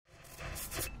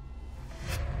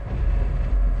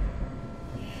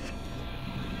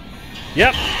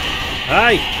Yep.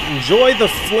 Hi. Enjoy the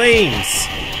flames.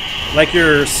 Like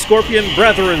your scorpion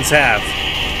brethrens have.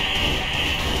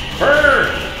 Burn!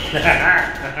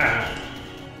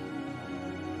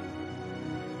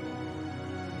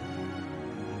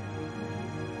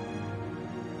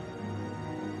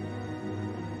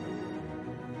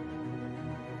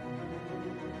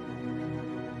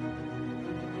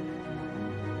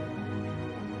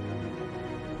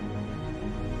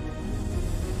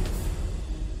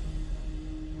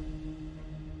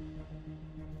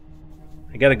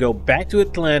 I gotta go back to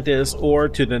Atlantis or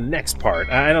to the next part.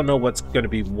 I don't know what's gonna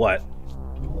be what.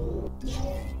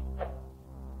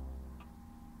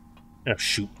 Oh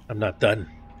shoot, I'm not done.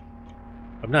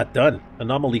 I'm not done.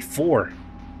 Anomaly 4.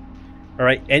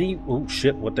 Alright, oh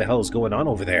shit, what the hell is going on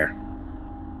over there?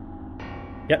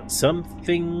 Yeah,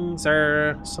 something's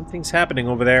happening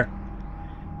over there.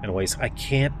 Anyways, I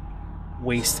can't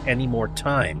waste any more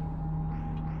time.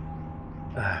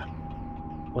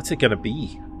 What's it gonna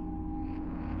be?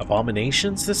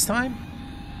 Abominations this time?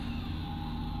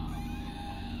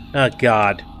 Oh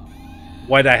god.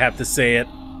 Why'd I have to say it?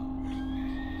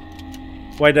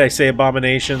 Why did I say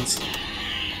abominations?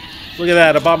 Look at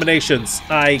that, abominations.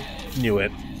 I knew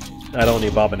it. Not only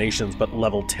abominations, but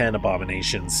level 10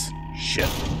 abominations. Shit.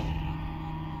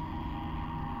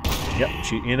 Yep,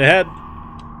 shoot you in the head.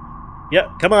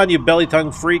 Yep, come on, you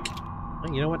belly-tongue freak. Oh,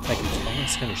 you know what? I'm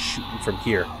just gonna shoot you from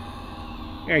here.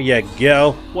 There you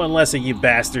go. One less of you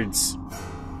bastards.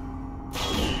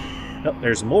 Oh,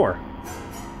 there's more.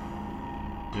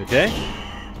 Okay.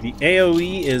 The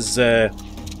AoE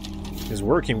is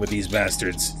working with these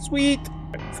bastards. Sweet!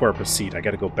 Before I proceed, I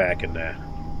gotta go back and,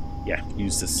 yeah,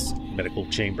 use this medical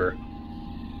chamber.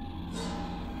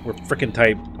 We're frickin'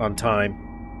 tight on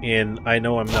time, and I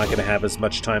know I'm not gonna have as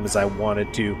much time as I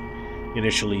wanted to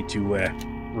initially to,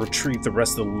 retrieve the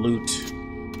rest of the loot.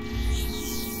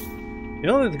 You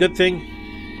know the good thing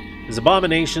is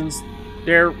abominations,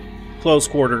 they're close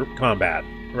quarter combat,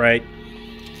 right?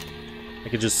 I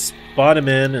could just spot them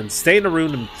in and stay in a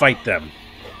room and fight them.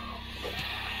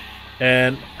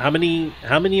 And how many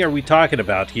are we talking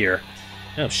about here?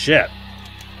 Oh shit.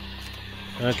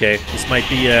 Okay, this might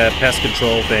be a pest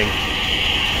control thing.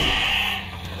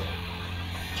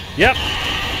 Yep.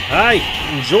 Hi,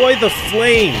 enjoy the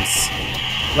flames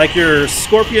like your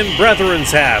scorpion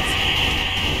brethrens have.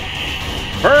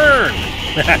 Burn!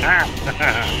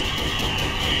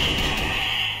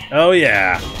 Oh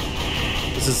yeah.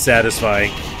 This is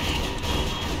satisfying.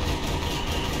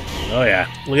 Oh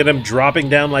yeah. Look at them dropping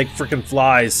down like frickin'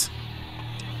 flies.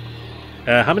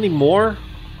 How many more?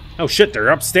 Oh shit, they're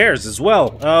upstairs as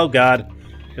well. Oh god.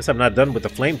 Guess I'm not done with the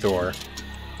flamethrower.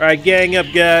 Alright, gang up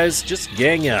guys. Just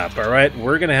gang up, alright?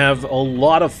 We're gonna have a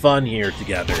lot of fun here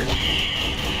together.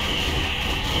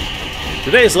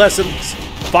 Today's lessons: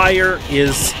 fire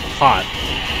is hot.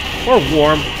 Or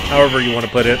warm, however you want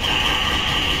to put it.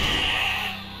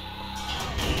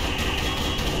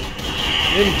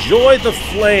 Enjoy the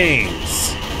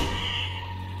flames!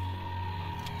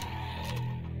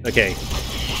 Okay.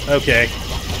 Okay.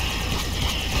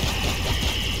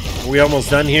 Are we almost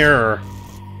done here, or...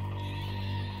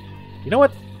 You know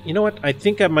what? You know what? I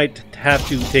think I might have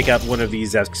to take out one of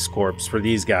these X-Corps for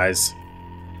these guys.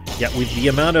 Yeah, with the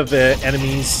amount of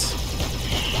enemies,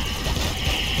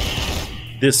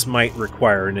 this might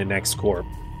require an X-Corp.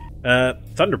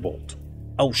 Thunderbolt.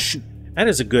 Oh, shoot. That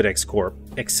is a good X-Corp,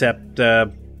 except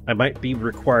I might be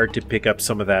required to pick up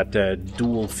some of that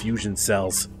dual fusion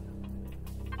cells.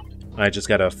 I just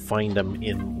gotta find them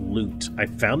in loot. I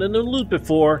found them in loot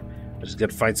before. I just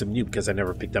gotta find some new because I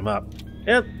never picked them up.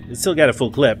 Yep, it's still got a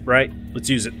full clip, right? Let's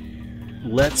use it.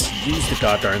 Let's use the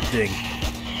goddamn thing.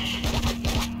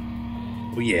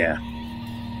 Oh yeah.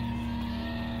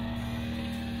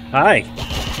 Hi.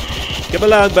 Come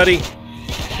along, buddy.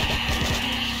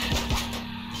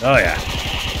 Oh yeah.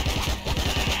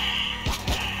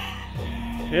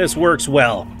 This works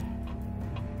well.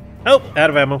 Oh, out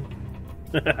of ammo.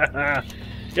 Yeah,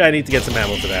 I need to get some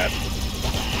ammo for that.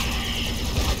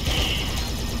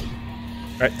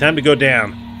 Alright, time to go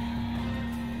down.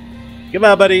 Come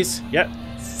on, buddies. Yep.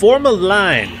 Form a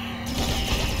line.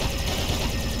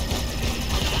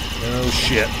 Oh,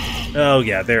 shit. Oh,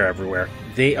 yeah, they're everywhere.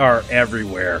 They are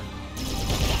everywhere.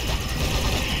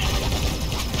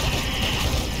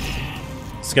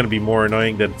 It's gonna be more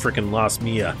annoying than frickin' Lost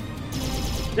Mia.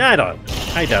 I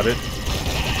doubt it.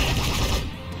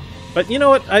 But you know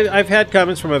what? I've had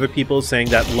comments from other people saying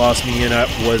that Lost Mia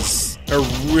was a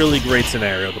really great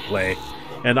scenario to play.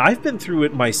 And I've been through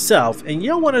it myself, and you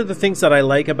know one of the things that I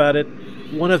like about it?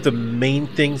 One of the main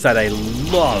things that I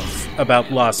love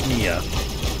about Lost Mia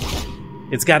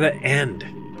It's got to end.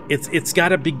 It's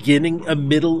got a beginning, a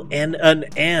middle, and an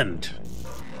end.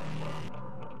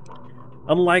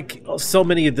 Unlike so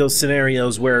many of those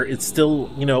scenarios where it's still,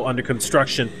 you know, under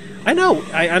construction. I know,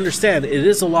 I understand, it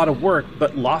is a lot of work,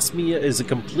 but Lost Mia is a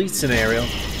complete scenario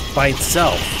by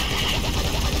itself.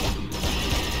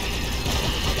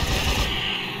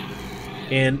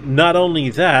 And not only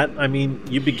that, I mean,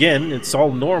 you begin, it's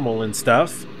all normal and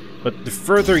stuff, but the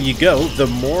further you go, the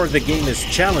more the game is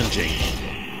challenging.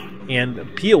 And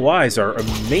POIs are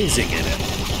amazing in it.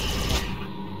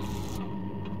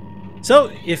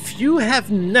 So, if you have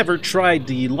never tried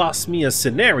the Lost Mia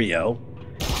scenario,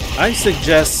 I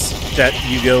suggest that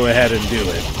you go ahead and do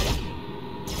it.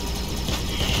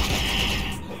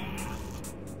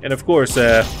 And of course,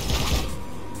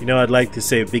 you know, I'd like to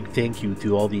say a big thank you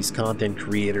to all these content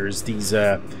creators, these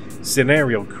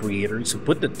scenario creators who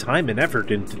put the time and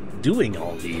effort into doing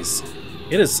all these.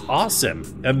 It is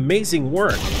awesome. Amazing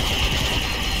work.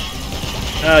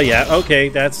 Oh yeah, okay,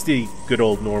 that's the good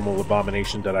old normal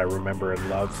abomination that I remember and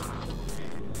love.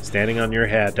 Standing on your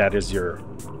head, that is your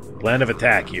plan of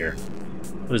attack here.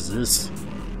 What is this?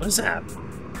 What is that?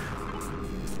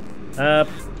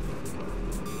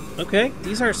 Okay,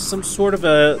 these are some sort of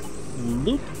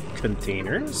loot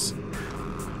containers.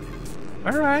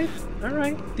 Alright,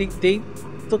 alright. They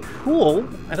look cool.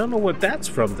 I don't know what that's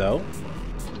from, though.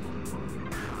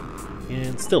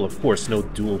 And still, of course, no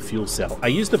dual fuel cell. I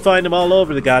used to find them all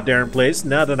over the goddamn place.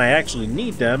 Now that I actually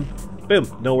need them, boom,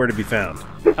 nowhere to be found.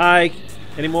 Hi.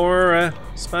 Any more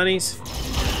spawnies?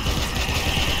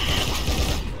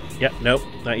 Yep, nope,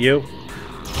 not you.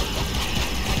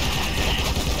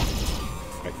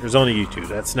 Right, there's only you two.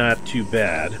 That's not too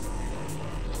bad.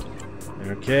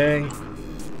 Okay.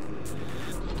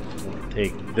 We'll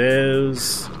take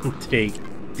those. Take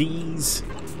these.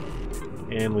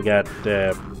 And we got,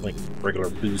 like, regular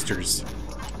boosters.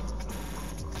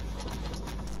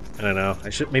 I don't know. I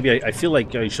feel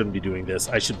like I shouldn't be doing this.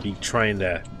 I should be trying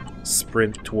to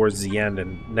sprint towards the end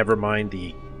and never mind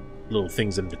the little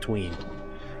things in between.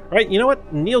 Alright, you know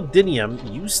what?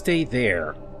 Neodymium, you stay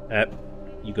there.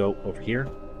 You go over here.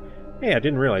 Hey, I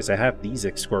didn't realize I have these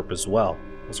X-Corp as well.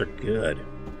 Those are good.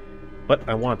 But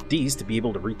I want these to be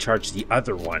able to recharge the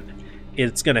other one.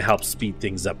 It's going to help speed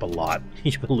things up a lot.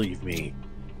 You believe me.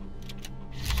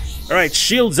 Alright,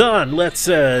 shields on. Let's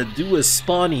do a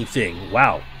spawny thing.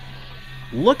 Wow.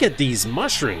 Look at these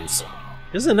mushrooms.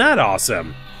 Isn't that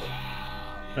awesome?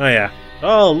 Oh yeah.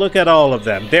 Oh, look at all of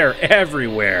them. They're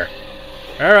everywhere.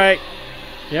 Alright.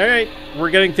 Alright. We're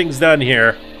getting things done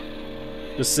here.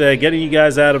 Just getting you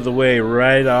guys out of the way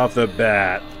right off the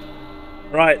bat.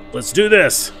 Alright, let's do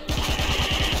this.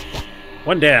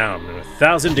 One down and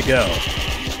 1,000 to go.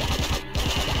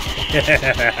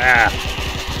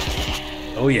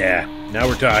 Oh yeah, now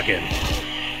we're talking.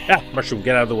 Ah, mushroom,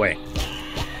 get out of the way.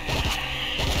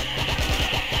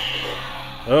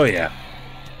 Oh yeah.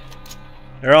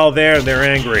 They're all there and they're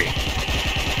angry.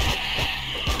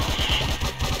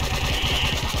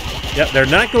 Yep, they're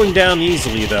not going down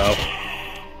easily though.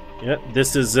 Yep,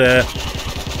 this is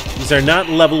these are not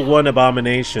level 1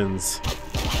 abominations.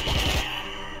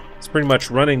 It's pretty much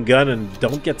run and gun and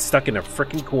don't get stuck in a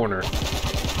frickin' corner.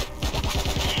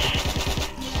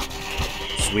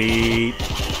 Sweet.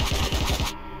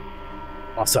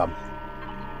 Awesome.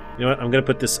 You know what? I'm gonna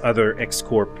put this other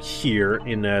X-Corp here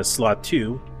in slot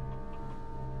 2.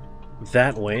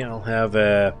 That way, I'll have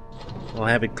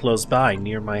it close by,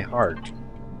 near my heart.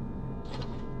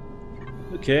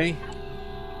 Okay.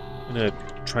 I'm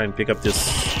gonna try and pick up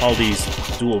all these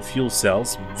dual fuel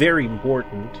cells. Very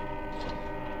important.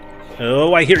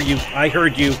 Oh, I hear you. I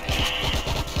heard you.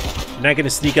 You're not gonna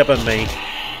sneak up on me.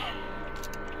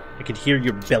 I can hear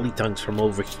your belly tongues from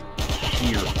over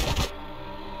here.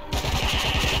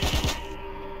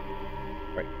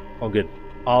 Right. All good.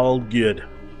 All good.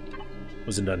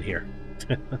 Wasn't done here.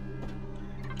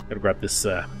 Gotta grab this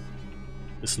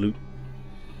this loot.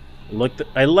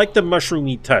 I like the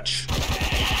mushroomy touch.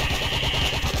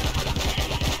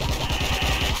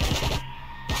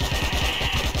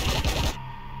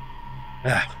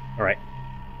 Alright.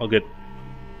 All good.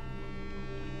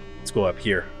 Let's go up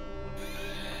here.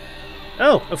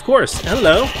 Oh, of course.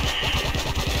 Hello.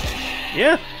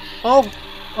 Yeah.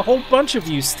 A whole bunch of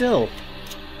you still.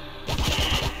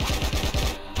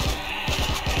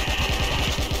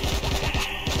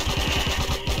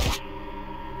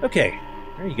 Okay.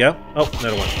 There you go. Oh,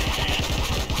 another one.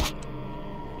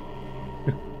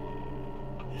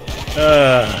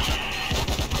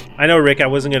 I know, Rick, I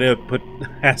wasn't gonna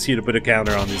ask you to put a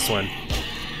counter on this one.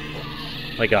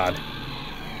 My god.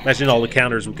 Imagine all the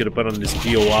counters we could have put on this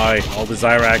POI, all the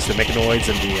Zyrax, the Mechanoids,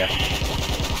 and the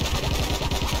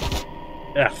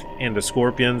Ugh, and the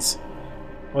scorpions.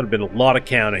 Would have been a lot of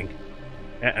counting.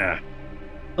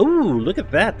 Ooh, look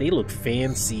at that. They look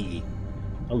fancy.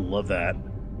 I love that.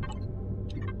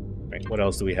 Right, what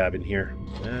else do we have in here?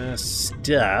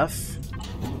 Stuff.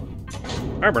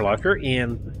 Armor locker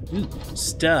and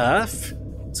stuff.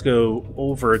 Let's go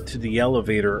over to the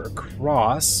elevator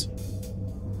across.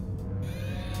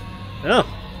 Oh.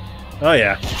 Oh,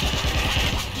 yeah.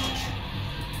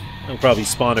 I'll probably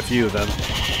spawn a few of them.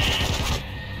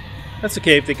 That's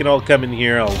okay. If they can all come in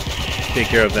here, I'll take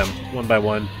care of them one by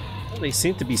one. Well, they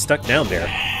seem to be stuck down there.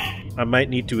 I might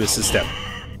need to assist them.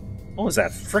 What was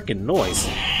that frickin' noise?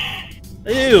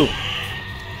 Ew!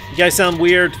 You guys sound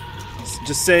weird.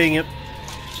 Just saying it.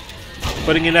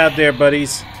 Putting it out there,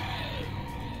 buddies.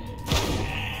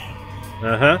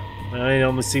 Uh-huh. I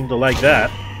almost seem to like that.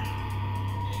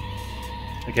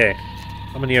 Okay.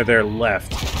 How many are there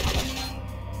left?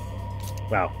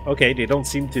 Wow. Okay, they don't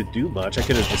seem to do much. I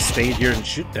could have just stayed here and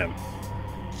shoot them.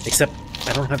 Except,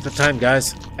 I don't have the time,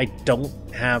 guys. I don't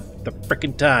have the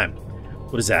frickin' time.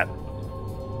 What is that?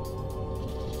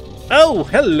 Oh,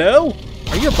 hello!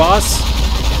 Are you a boss?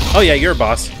 Oh yeah, you're a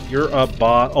boss. You're a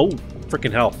boss. Oh,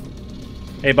 frickin' hell.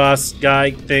 Hey, boss,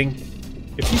 guy, thing.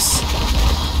 If you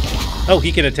oh,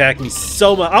 he can attack me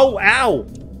so much. Oh, ow!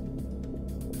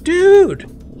 Dude!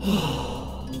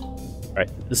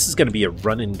 Alright, this is gonna be a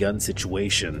run-and-gun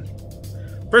situation.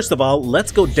 First of all,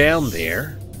 let's go down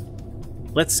there.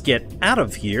 Let's get out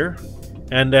of here.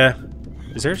 And,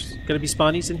 is there gonna be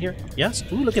spawnies in here? Yes?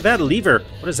 Ooh, look at that, a lever.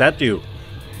 What does that do?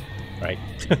 Right.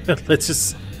 Let's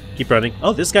just keep running.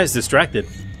 Oh, this guy's distracted.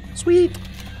 Sweet!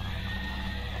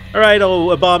 Alright,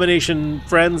 oh, abomination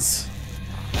friends.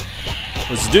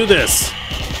 Let's do this.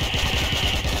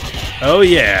 Oh,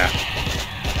 yeah.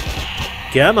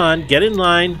 Come on, get in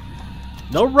line.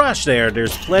 No rush there.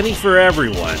 There's plenty for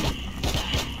everyone.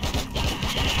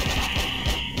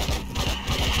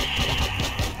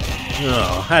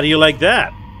 Oh, how do you like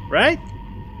that? Right?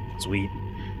 Sweet.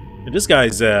 And this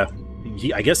guy's, I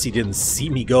guess he didn't see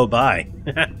me go by.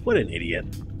 What an idiot.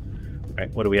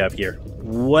 Alright, what do we have here?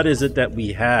 What is it that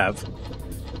we have?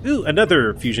 Ooh,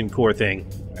 another fusion core thing.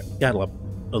 Got a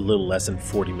little less than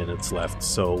 40 minutes left,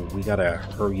 so we gotta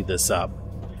hurry this up.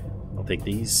 I'll take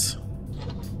these.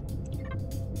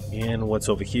 And what's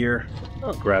over here?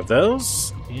 I'll grab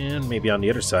those. And maybe on the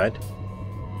other side.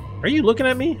 Are you looking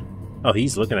at me? Oh,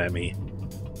 he's looking at me.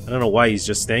 I don't know why he's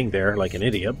just staying there like an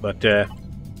idiot, but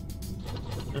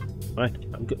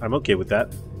fine. I'm okay with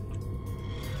that.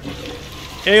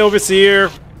 Hey, overseer!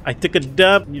 I took a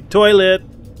dump in your toilet!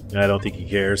 I don't think he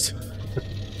cares.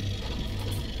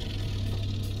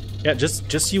 Yeah,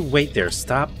 just you wait there.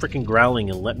 Stop freaking growling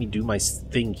and let me do my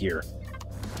thing here.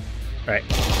 Alright.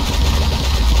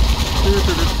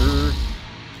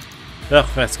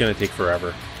 Oh, that's gonna take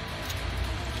forever.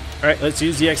 Alright, let's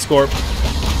use the X-Corp.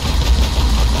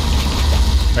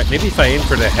 Alright, maybe if I aim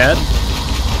for the head.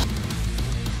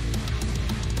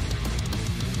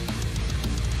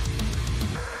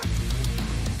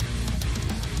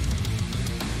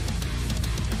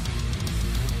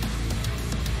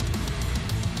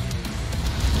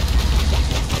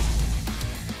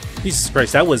 Jesus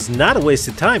Christ, that was not a waste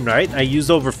of time, right? I used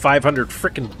over 500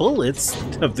 frickin' bullets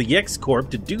of the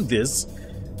X-Corp to do this.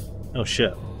 Oh,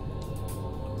 shit.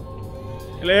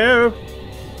 Hello?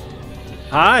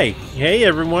 Hi. Hey,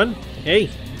 everyone.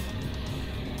 Hey.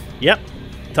 Yep.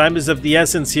 Time is of the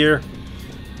essence here.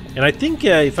 And I think,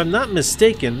 if I'm not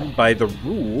mistaken, by the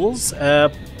rules,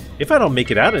 if I don't make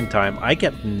it out in time, I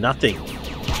get nothing.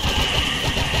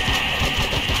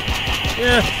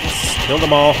 Yeah, let's kill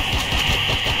them all.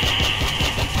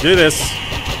 Do this.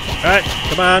 Alright,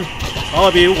 come on. All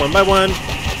of you, one by one.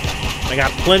 I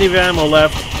got plenty of ammo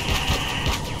left.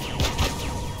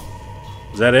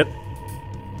 Is that it?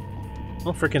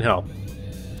 Oh, freaking hell.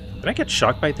 Did I get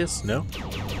shocked by this? No?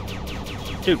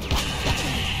 Dude.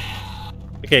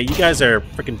 Okay, you guys are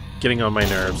freaking getting on my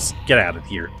nerves. Get out of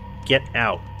here. Get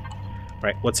out.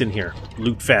 Right, what's in here?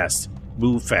 Loot fast.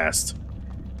 Move fast.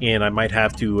 And I might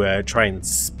have to try and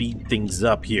speed things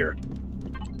up here.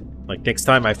 Like, next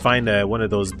time I find one of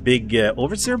those big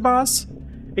overseer boss,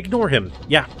 ignore him.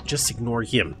 Yeah, just ignore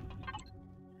him.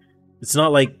 It's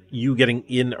not like you getting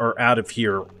in or out of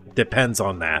here depends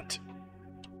on that.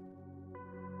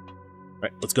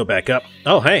 Right, let's go back up.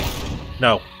 Oh, hey.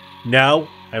 No. No,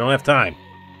 I don't have time.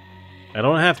 I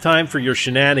don't have time for your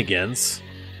shenanigans.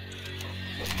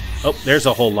 Oh, there's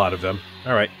a whole lot of them.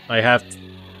 Alright, I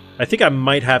think I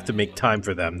might have to make time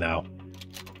for them now.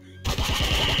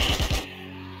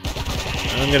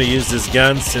 I'm gonna use this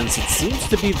gun since it seems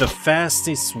to be the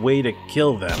fastest way to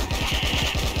kill them.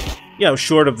 you know,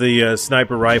 short of the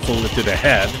sniper rifle to the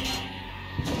head.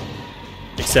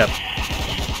 Except,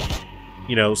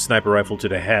 you know, sniper rifle to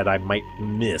the head, I might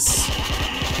miss.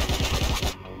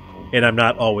 And I'm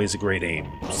not always a great aim,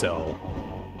 so...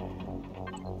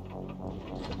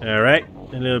 Alright,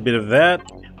 a little bit of that.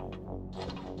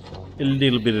 A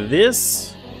little bit of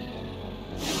this.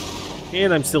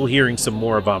 And I'm still hearing some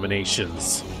more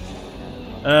abominations.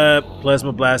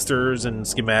 Plasma blasters and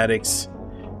schematics.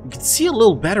 You can see a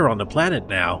little better on the planet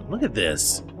now. Look at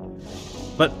this.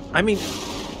 But, I mean,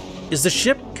 is the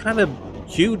ship kind of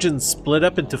huge and split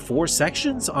up into 4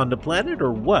 sections on the planet,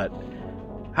 or what?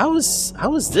 How is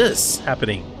this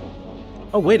happening?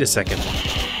 Oh, wait a second.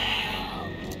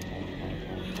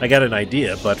 I got an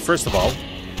idea, but first of all,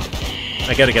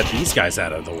 I gotta get these guys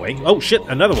out of the way. Oh, shit,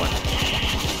 another one.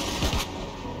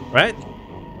 Right?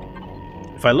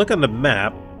 If I look on the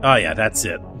map... Oh, yeah, that's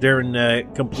it. They're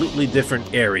in completely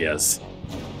different areas.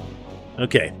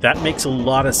 Okay, that makes a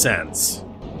lot of sense.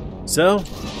 So...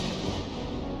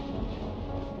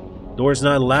 Doors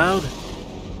not allowed.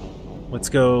 Let's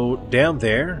go down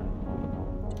there.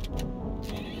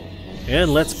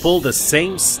 And let's pull the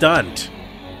same stunt.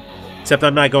 Except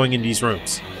I'm not going in these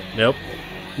rooms. Nope.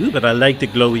 Ooh, but I like the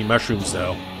glowy mushrooms,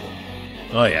 though.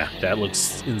 Oh, yeah. That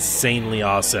looks insanely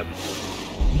awesome.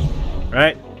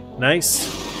 Right?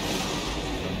 Nice.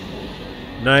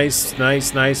 Nice,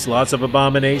 nice, nice. Lots of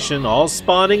abomination. All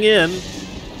spawning in.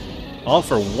 All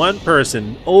for one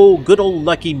person. Oh, good old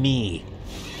lucky me.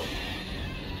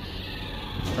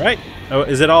 Right? Oh,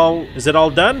 is it all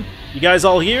done? You guys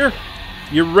all here?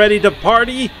 You ready to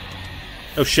party?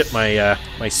 Oh shit,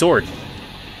 my sword.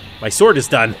 My sword is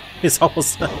done. It's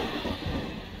almost done.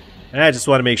 I just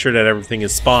want to make sure that everything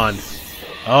is spawned.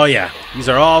 Oh yeah, these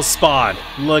are all spawned.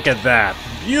 Look at that.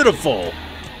 Beautiful.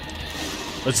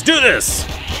 Let's do this.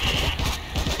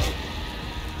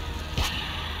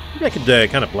 Maybe I could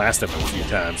kind of blast them a few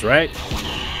times, right?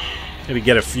 Maybe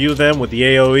get a few of them with the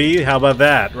AoE. How about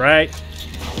that, right?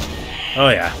 Oh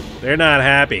yeah, they're not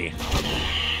happy.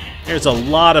 There's a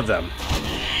lot of them.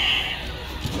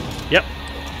 Yep.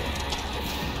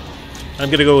 I'm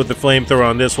gonna go with the flamethrower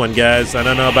on this one, guys. I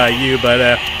don't know about you, but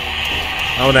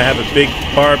I want to have a big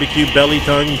barbecue belly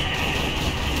tongue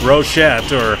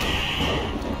brochette or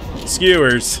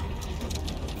skewers.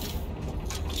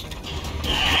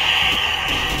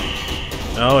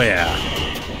 Oh yeah.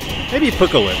 Maybe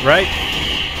pickle it, right?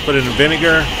 Put it in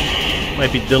vinegar.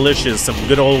 Might be delicious. Some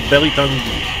good old belly tongue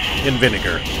in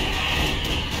vinegar.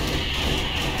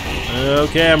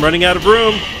 Okay, I'm running out of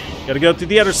room. Gotta go to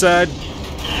the other side.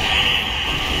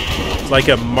 It's like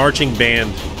a marching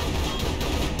band.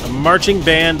 A marching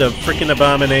band of freaking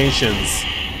abominations.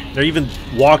 They're even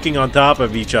walking on top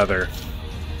of each other.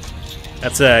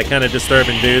 That's kind of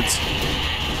disturbing, dudes.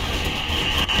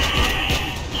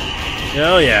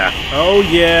 Oh yeah. Oh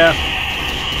yeah.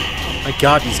 My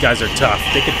god, these guys are tough.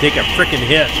 They can take a frickin'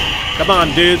 hit. Come on,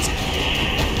 dudes.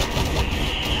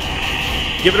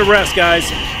 Give it a rest, guys.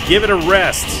 Give it a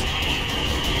rest.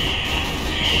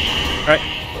 Alright.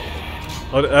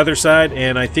 On the other side,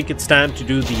 and I think it's time to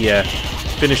do the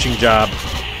finishing job.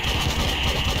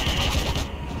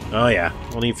 Oh yeah,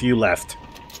 only a few left.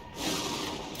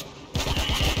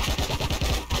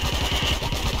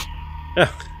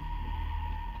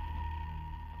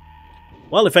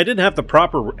 Well, if I didn't have the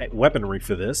proper weaponry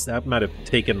for this, that might have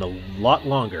taken a lot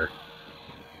longer.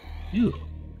 Ew,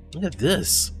 look at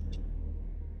this.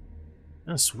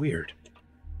 That's weird.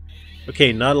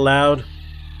 Okay, not allowed.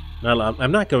 Not allowed.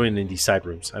 I'm not going in these side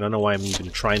rooms. I don't know why I'm even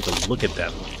trying to look at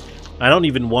them. I don't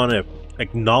even want to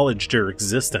acknowledge their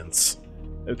existence.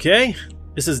 Okay,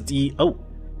 this is the... Oh.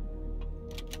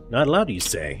 Not allowed, you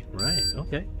say? Right,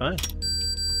 okay, fine.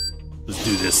 Let's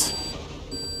do this.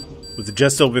 With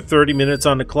just over 30 minutes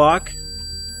on the clock,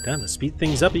 time to speed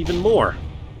things up even more.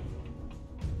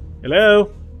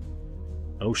 Hello?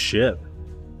 Oh shit.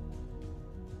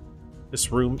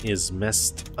 This room is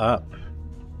messed up.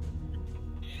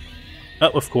 Oh,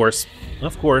 of course.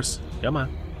 Of course. Come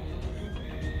on.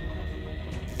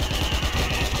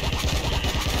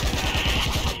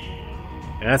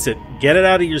 That's it. Get it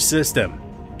out of your system.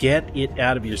 Get it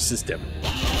out of your system.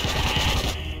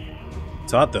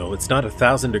 It's odd though, it's not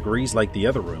 1,000 degrees like the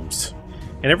other rooms.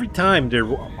 And every time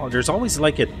there's always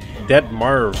like a dead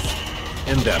Marv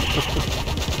in them.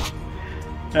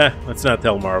 Let's not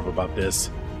tell Marv about this.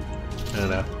 I don't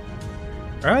know.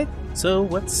 Alright, so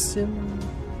what's in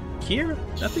here?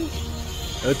 Nothing?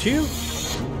 O2?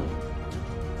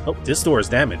 Oh, this door is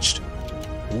damaged.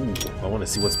 Ooh, I want to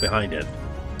see what's behind it.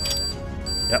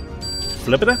 Yep.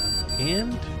 Flip it up,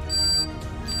 and...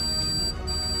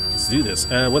 let's do this.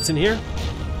 What's in here?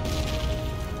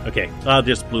 Okay, I'll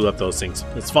just blew up those things.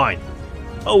 It's fine.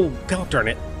 Oh, god darn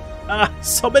it. Ah,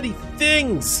 so many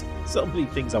things! So many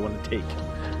things I want to take.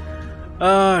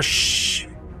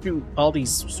 Shoot, all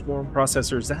these swarm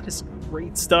processors, that is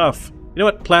great stuff. You know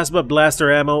what? Plasma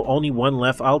blaster ammo, only one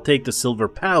left. I'll take the silver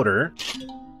powder.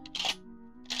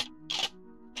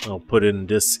 I'll put in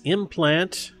this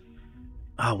implant.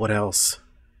 Ah, what else?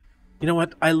 You know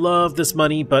what? I love this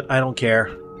money, but I don't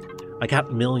care. I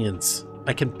got millions.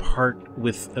 I can part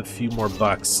with a few more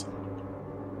bucks.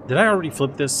 Did I already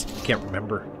flip this? I can't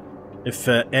remember. If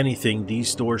anything,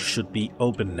 these doors should be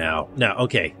open now. Now,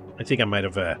 okay. I think I might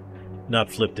have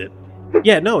not flipped it.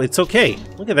 Yeah, no, it's okay.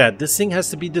 Look at that. This thing has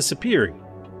to be disappearing.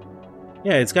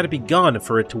 Yeah, it's got to be gone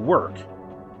for it to work.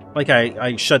 Like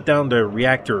I shut down the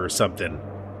reactor or something.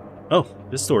 Oh,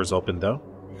 this door's open, though.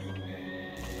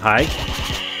 Hi.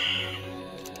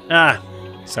 Ah,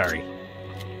 sorry.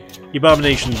 The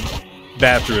Abomination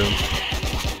bathroom.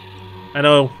 I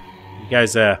know you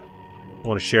guys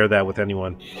want to share that with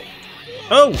anyone.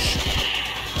 Oh!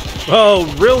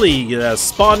 Oh, really?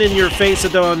 Spawn in your face a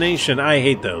donation. I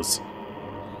hate those.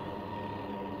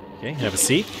 Okay, have a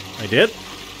seat. I did.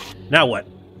 Now what?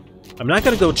 I'm not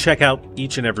going to go check out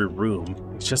each and every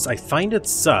room. It's just I find it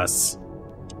sus.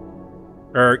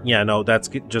 Yeah, no, that's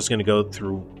just going to go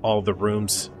through all the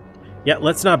rooms. Yeah,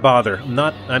 let's not bother. I'm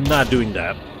not doing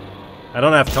that. I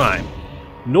don't have time.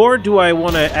 Nor do I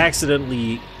want to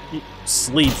accidentally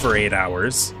sleep for 8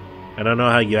 hours. I don't know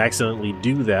how you accidentally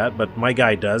do that, but my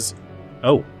guy does.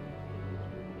 Oh.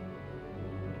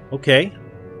 Okay.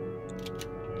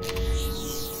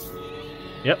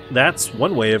 Yep, that's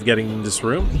one way of getting in this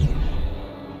room.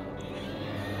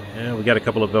 And we got a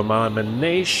couple of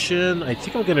abomination. I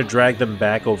think I'm going to drag them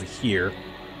back over here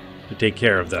to take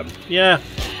care of them. Yeah.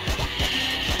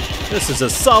 This is a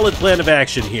solid plan of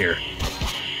action here.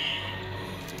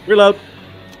 Reload.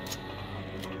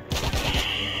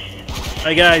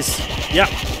 Hi, guys. Yeah.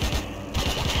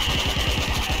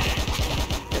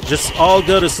 Just all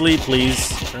go to sleep,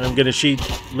 please. I'm going to shoot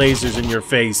lasers in your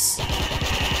face.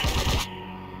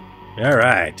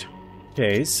 Alright.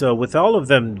 Okay, so with all of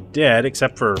them dead,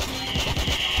 except for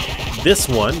this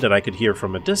one that I could hear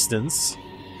from a distance,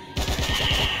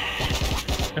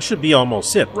 that should be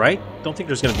almost it, right? Don't think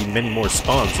there's going to be many more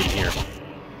spawns in here.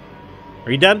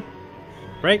 Are you done?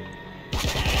 Right?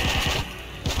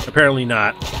 Apparently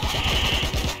not.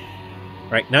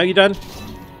 Right, now you done?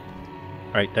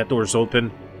 Alright, that door's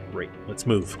open. Great, let's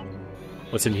move.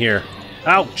 What's in here?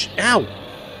 Ouch! Ow!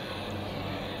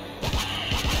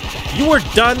 You were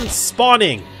done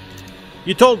spawning!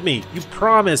 You told me. You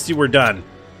promised you were done.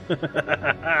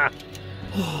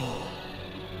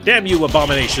 Damn you,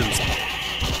 abominations!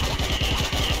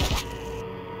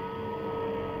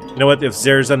 You know what? If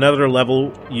there's another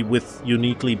level with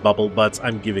uniquely bubble butts,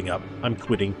 I'm giving up. I'm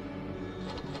quitting.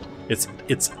 It's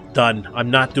done.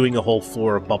 I'm not doing a whole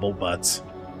floor of bubble butts.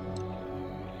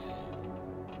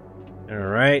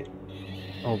 Alright.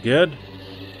 All good.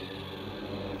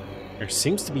 There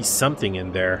seems to be something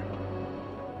in there.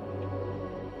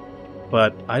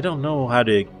 But I don't know how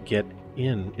to get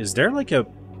in. Is there like a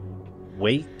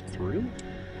way through?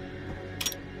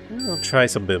 I'll try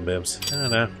some Bim Bims. I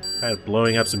don't know. Kind of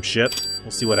blowing up some shit.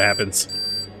 We'll see what happens.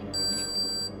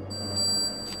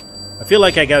 I feel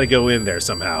like I gotta go in there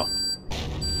somehow.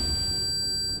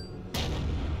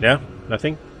 No?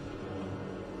 Nothing?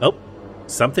 Oh,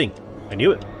 something. I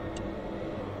knew it.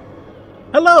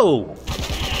 Hello!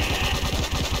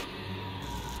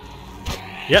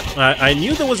 Yep, I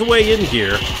knew there was a way in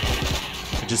here.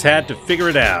 I just had to figure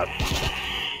it out.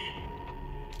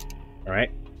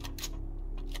 Alright.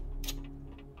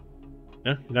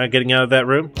 No, you're not getting out of that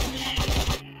room?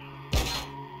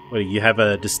 What, you have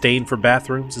a disdain for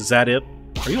bathrooms? Is that it?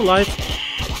 Are you alive?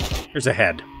 There's a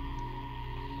head.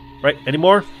 Right, any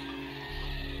more?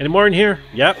 Any more in here?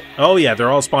 Yep. Oh yeah, they're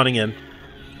all spawning in.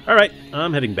 Alright,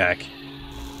 I'm heading back.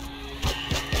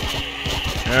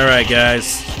 Alright,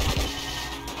 guys.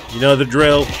 You know the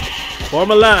drill.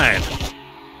 Form a line.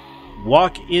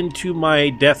 Walk into my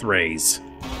death rays.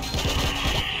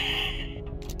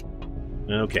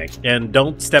 Okay, and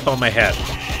don't step on my head.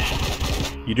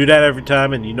 You do that every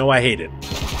time, and you know I hate it.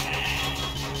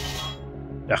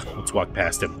 Ugh, let's walk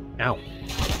past him. Ow.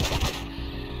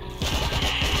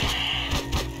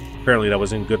 Apparently that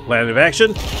wasn't a good plan of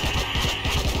action.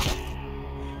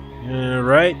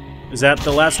 Alright. Is that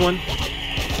the last one?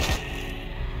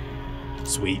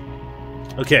 Sweet.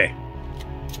 Okay.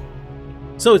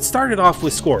 So it started off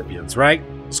with scorpions, right?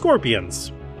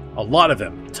 Scorpions. A lot of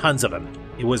them. Tons of them.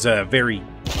 It was very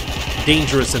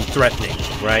dangerous and threatening,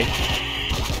 right?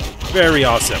 Very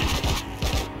awesome.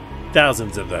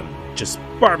 Thousands of them. Just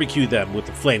barbecue them with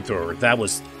the flamethrower. That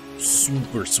was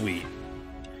super sweet.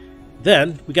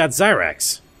 Then we got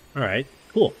Zyrax. Alright,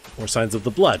 cool. More signs of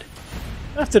the blood.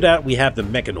 After that, we have the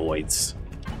mechanoids.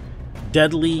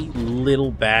 Deadly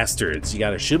little bastards. You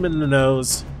gotta shoot them in the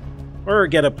nose, or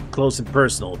get up close and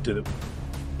personal to them,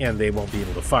 and they won't be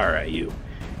able to fire at you.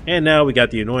 And now we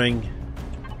got the annoying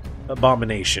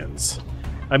abominations.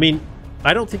 I mean,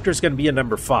 I don't think there's gonna be a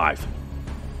number 5,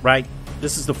 right?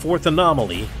 This is the 4th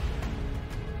anomaly,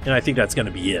 and I think that's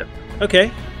gonna be it.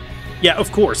 Okay. Yeah,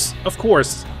 of course. Of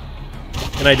course.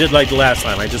 And I did like the last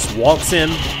time. I just waltz in.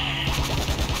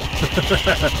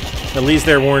 At least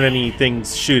there weren't any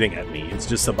things shooting at me. It's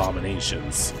just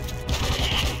abominations.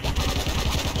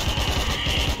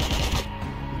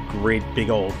 Great big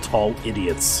old tall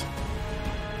idiots.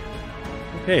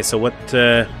 Okay, so what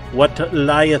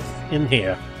lieth in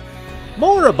here?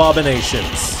 More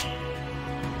abominations!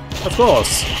 Of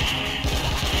course.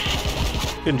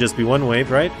 Couldn't just be one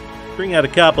wave, right? Bring out a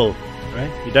couple.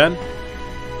 Right? You done?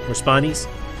 More spawnies?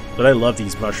 But I love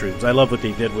these mushrooms. I love what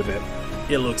they did with it.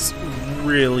 It looks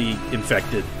really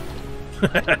infected.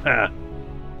 Can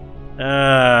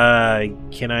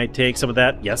I take some of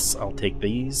that? Yes, I'll take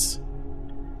these.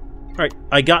 Alright,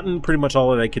 I gotten pretty much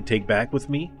all that I could take back with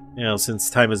me. Now, since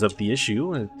time is of the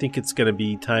issue, I think it's going to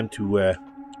be time to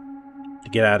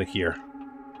get out of here.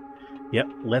 Yep,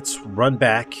 let's run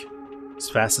back as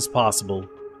fast as possible,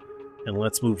 and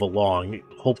let's move along.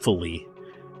 Hopefully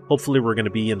we're going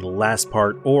to be in the last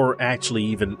part, or actually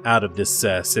even out of this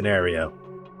scenario.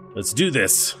 Let's do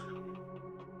this.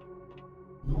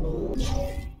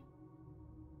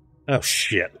 Oh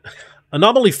shit.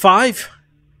 Anomaly 5?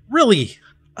 Really?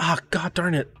 Ah, god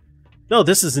darn it. No,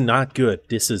 this is not good.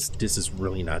 This is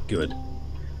really not good.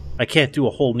 I can't do a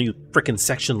whole new frickin'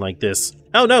 section like this.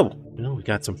 Oh no! Well, we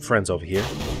got some friends over here.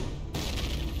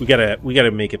 We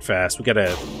gotta make it fast. We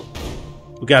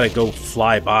gotta go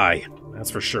fly by. That's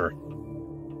for sure.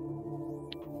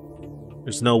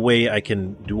 There's no way I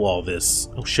can do all this.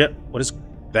 Oh shit, what is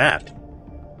that?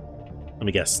 Let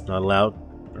me guess, not allowed?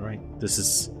 Alright, this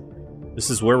is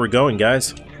where we're going,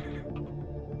 guys.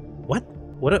 What?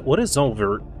 What is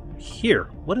over here?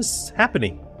 What is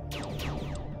happening?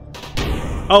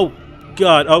 Oh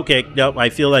god, okay, no, I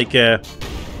feel like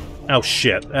oh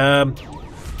shit.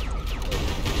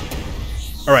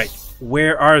 Alright,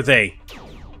 where are they?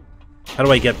 How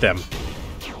do I get them?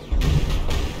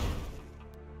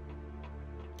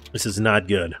 This is not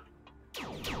good.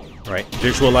 Alright,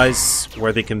 visualize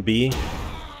where they can be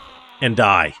and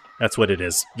die. That's what it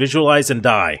is. Visualize and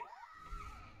die.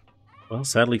 Well,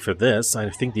 sadly for this, I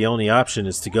think the only option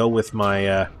is to go with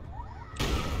my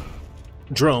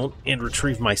drone and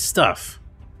retrieve my stuff.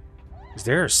 Is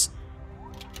there a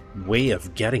way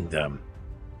of getting them?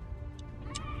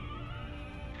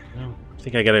 Well, I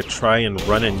think I gotta try and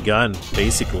run and gun,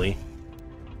 basically.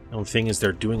 The only thing is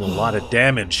they're doing a lot of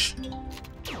damage.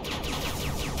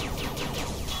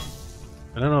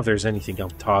 I don't know if there's anything on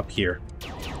top here.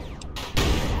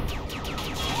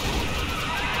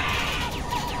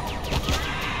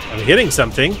 I'm hitting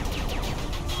something.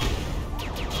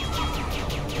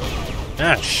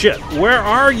 Ah, shit. Where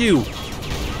are you?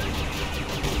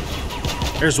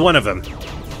 There's one of them.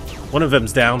 One of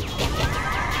them's down.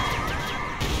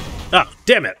 Ah,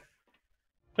 damn it.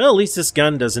 Well, at least this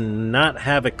gun does not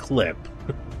have a clip.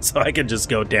 So I can just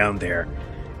go down there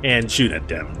and shoot at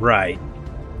them. Right.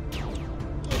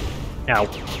 Ow.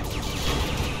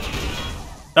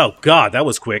 Oh, God, that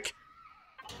was quick.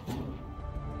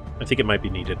 I think it might be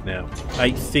needed now.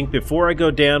 I think before I go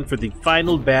down for the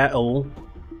final battle...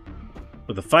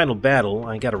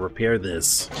 I gotta repair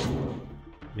this.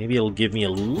 Maybe it'll give me a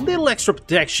little extra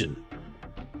protection.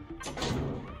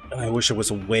 I wish there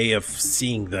was a way of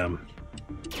seeing them.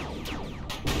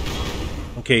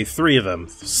 Okay, 3 of them,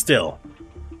 still.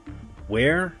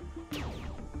 Where?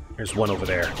 There's one over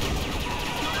there.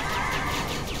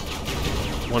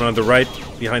 One on the right,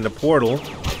 behind the portal.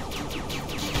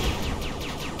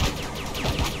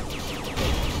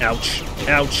 Ouch.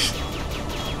 Ouch.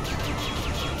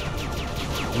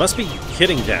 Must be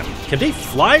hitting them. Can they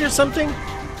fly or something?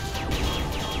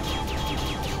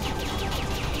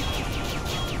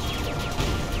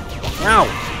 Ow!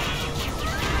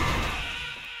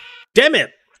 Damn it!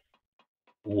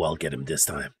 Ooh, I'll get him this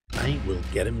time. I will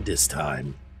get him this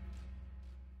time.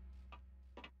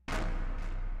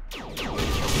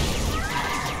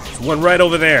 There's one right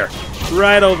over there.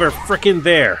 Right over frickin'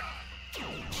 there.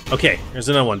 Okay, there's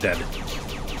another one dead.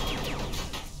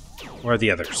 Where are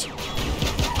the others?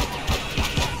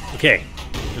 Okay,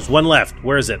 there's one left.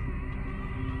 Where is it?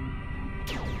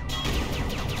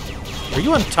 Are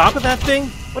you on top of that thing?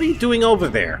 What are you doing over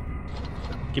there?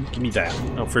 Give me that.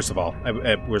 Oh, first of all,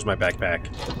 where's my backpack?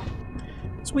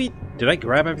 Sweet. Did I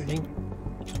grab everything?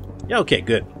 Yeah, okay,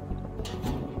 good.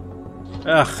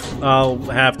 Ugh, I'll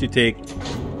have to take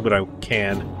what I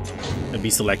can and be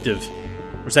selective.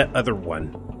 Where's that other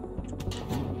one?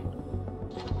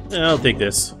 I'll take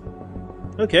this.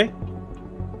 Okay.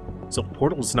 So,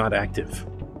 portal's not active.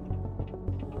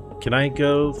 Can I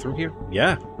go through here?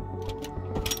 Yeah.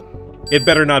 It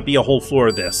better not be a whole floor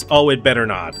of this. Oh, it better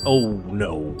not. Oh,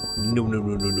 no. No, no,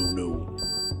 no, no, no, no.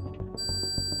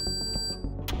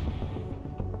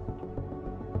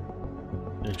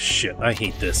 Oh, shit, I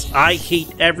hate this. I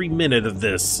hate every minute of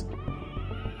this.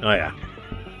 Oh, yeah.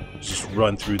 Just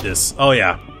run through this. Oh,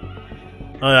 yeah.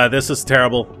 Oh, yeah, this is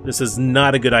terrible. This is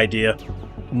not a good idea.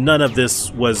 None of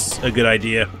this was a good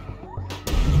idea.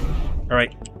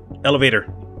 Alright.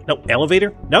 Elevator. No,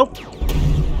 elevator? No.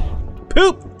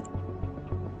 Poop!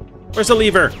 Where's the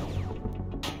lever?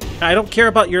 I don't care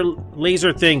about your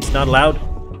laser things. Not allowed.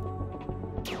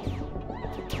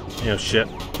 Oh, shit.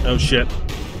 Oh, shit.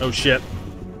 Oh, shit.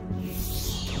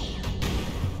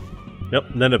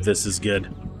 Nope, none of this is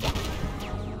good.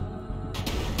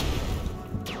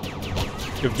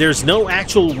 If there's no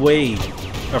actual way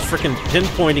of frickin'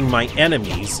 pinpointing my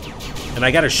enemies, and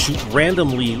I gotta shoot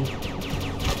randomly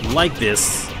like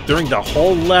this during the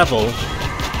whole level,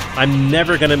 I'm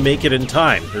never gonna make it in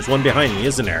time. There's one behind me,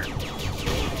 isn't there?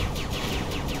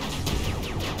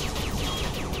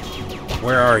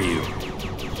 Where are you?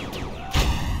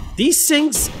 These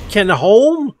things can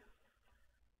home?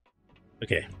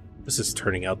 Okay, this is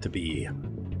turning out to be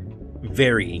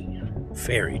very,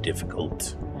 very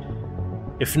difficult.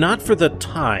 If not for the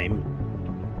time,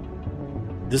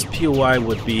 this POI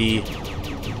wouldn't be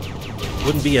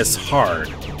as hard.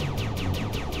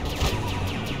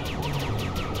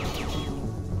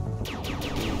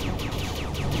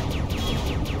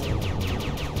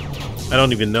 I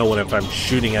don't even know if I'm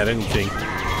shooting at anything.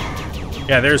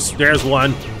 Yeah, there's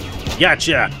one.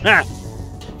 Gotcha! Ha!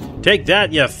 Take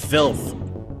that, you filth!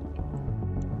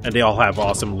 And they all have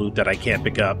awesome loot that I can't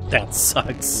pick up. That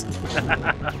sucks.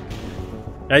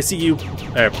 I see you.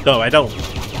 No, I don't.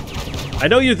 I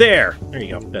know you're there. There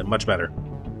you go. Much better.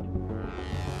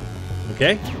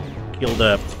 Okay. Killed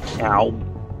a... Ow.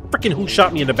 Frickin' who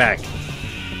shot me in the back?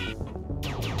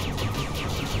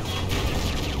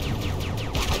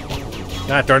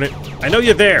 God darn it. I know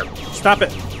you're there. Stop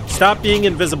it. Stop being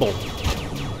invisible.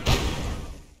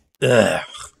 Ugh.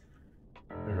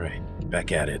 Alright.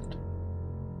 Back at it.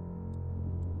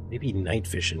 Maybe night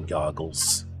vision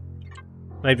goggles.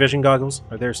 Night vision goggles?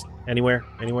 Are there anywhere?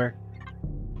 Anywhere?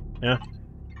 Yeah?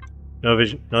 No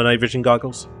vision? No night vision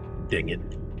goggles? Dang it.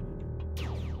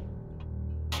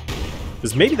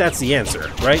 Because maybe that's the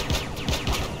answer, right?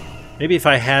 Maybe if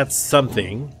I had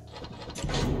something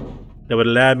that would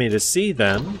allow me to see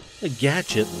them, a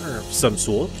gadget or some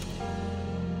sort,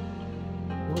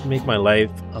 it would make my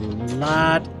life a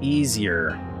lot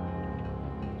easier.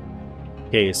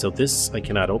 Okay, so this I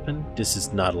cannot open. This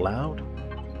is not allowed.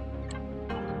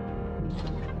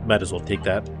 Might as well take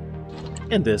that.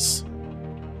 And this.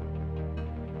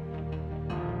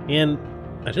 And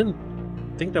I didn't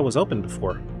think that was open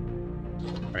before.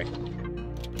 Right.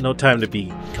 No time to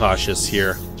be cautious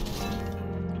here.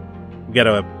 We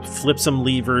gotta flip some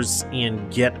levers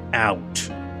and get out.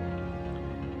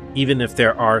 Even if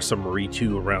there are some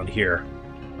Ritu around here.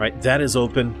 Right, that is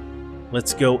open.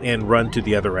 Let's go and run to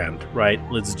the other end. Right,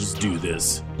 let's just do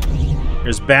this.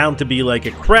 There's bound to be like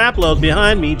a crapload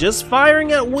behind me just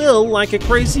firing at will like a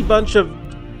crazy bunch of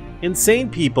insane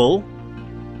people.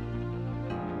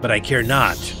 But I care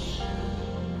not.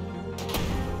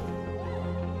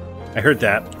 I heard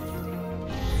that.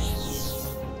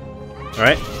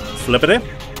 Alright. Flippity.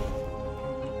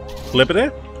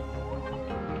 Flippity.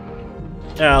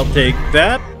 I'll take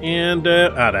that. And,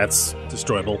 that's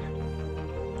destroyable.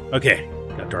 Okay.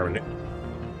 God darn it.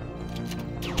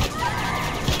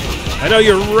 I know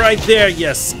you're right there, you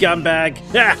scumbag.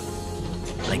 Ha!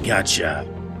 I gotcha.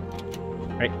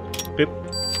 Right. Boop.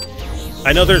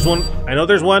 I know there's one. I know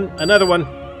there's one. Another one.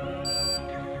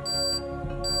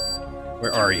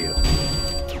 Where are you?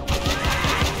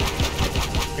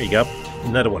 There you go.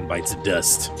 Another one bites the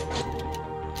dust.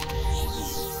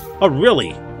 Oh,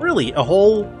 really? Really? A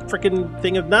whole freaking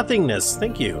thing of nothingness.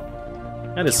 Thank you.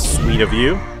 That is sweet of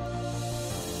you.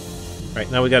 Right,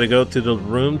 now we gotta go to the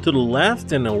room to the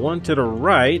left and the one to the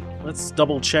right. Let's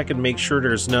double check and make sure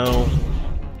there's no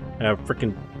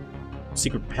freaking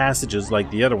secret passages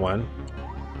like the other one.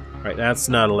 Right, that's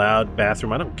not allowed.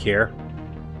 Bathroom, I don't care.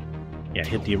 Yeah,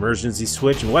 hit the emergency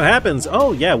switch, and what happens?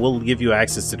 Oh, yeah, we'll give you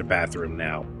access to the bathroom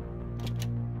now.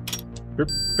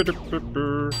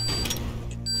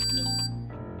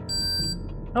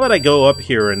 How about I go up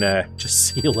here and just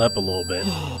seal up a little bit?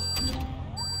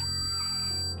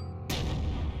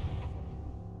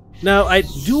 Now, I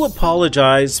do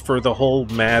apologize for the whole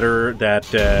matter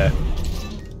that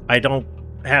I don't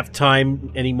have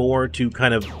time anymore to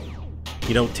kind of,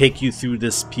 you know, take you through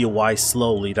this POI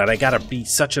slowly, that I gotta be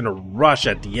such in a rush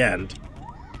at the end.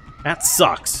 That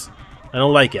sucks. I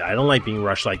don't like it. I don't like being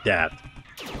rushed like that.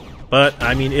 But,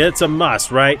 I mean, it's a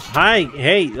must, right? Hi,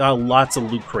 hey, lots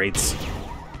of loot crates.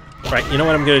 Right, you know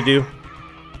what I'm gonna do?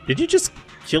 Did you just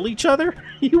kill each other?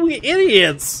 You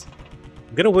idiots!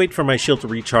 I'm gonna wait for my shield to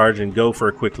recharge and go for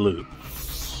a quick loot.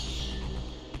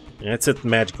 That's it,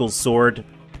 magical sword.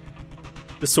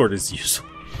 The sword is useful.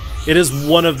 It is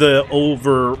one of the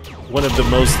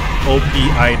most OP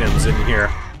items in here.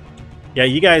 Yeah,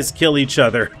 you guys kill each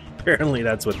other. Apparently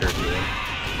that's what they're doing.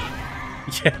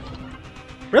 Yeah.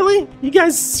 Really? You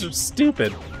guys are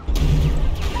stupid.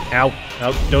 Ow.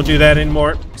 Oh, don't do that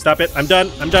anymore. Stop it. I'm done.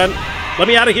 I'm done. Let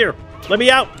me out of here. Let me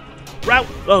out. Route.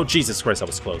 Oh, Jesus Christ, that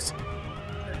was close.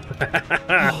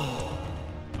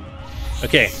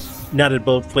 Okay, now that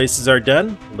both places are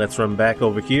done, let's run back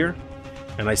over here.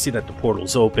 And I see that the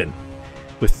portal's open,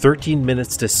 with 13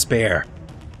 minutes to spare.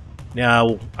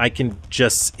 Now, I can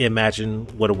just imagine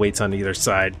what awaits on either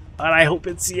side. But I hope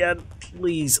it's the end.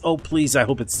 Please, oh please, I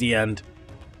hope it's the end.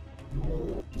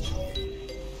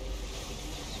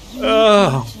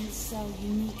 Oh.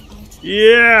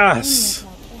 Yes!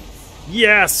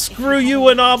 Yes! Screw you,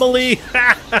 Anomaly!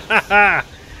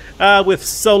 With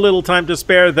so little time to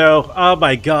spare, though. Oh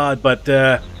my god, but,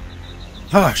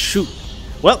 oh, shoot.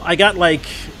 Well, I got, like,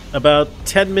 about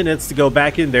 10 minutes to go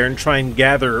back in there and try and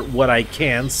gather what I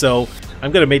can, so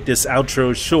I'm gonna make this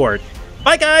outro short.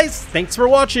 Bye, guys! Thanks for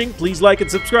watching. Please like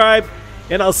and subscribe,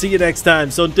 and I'll see you next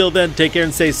time. So until then, take care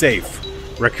and stay safe.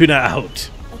 Rakoona out.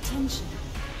 Attention.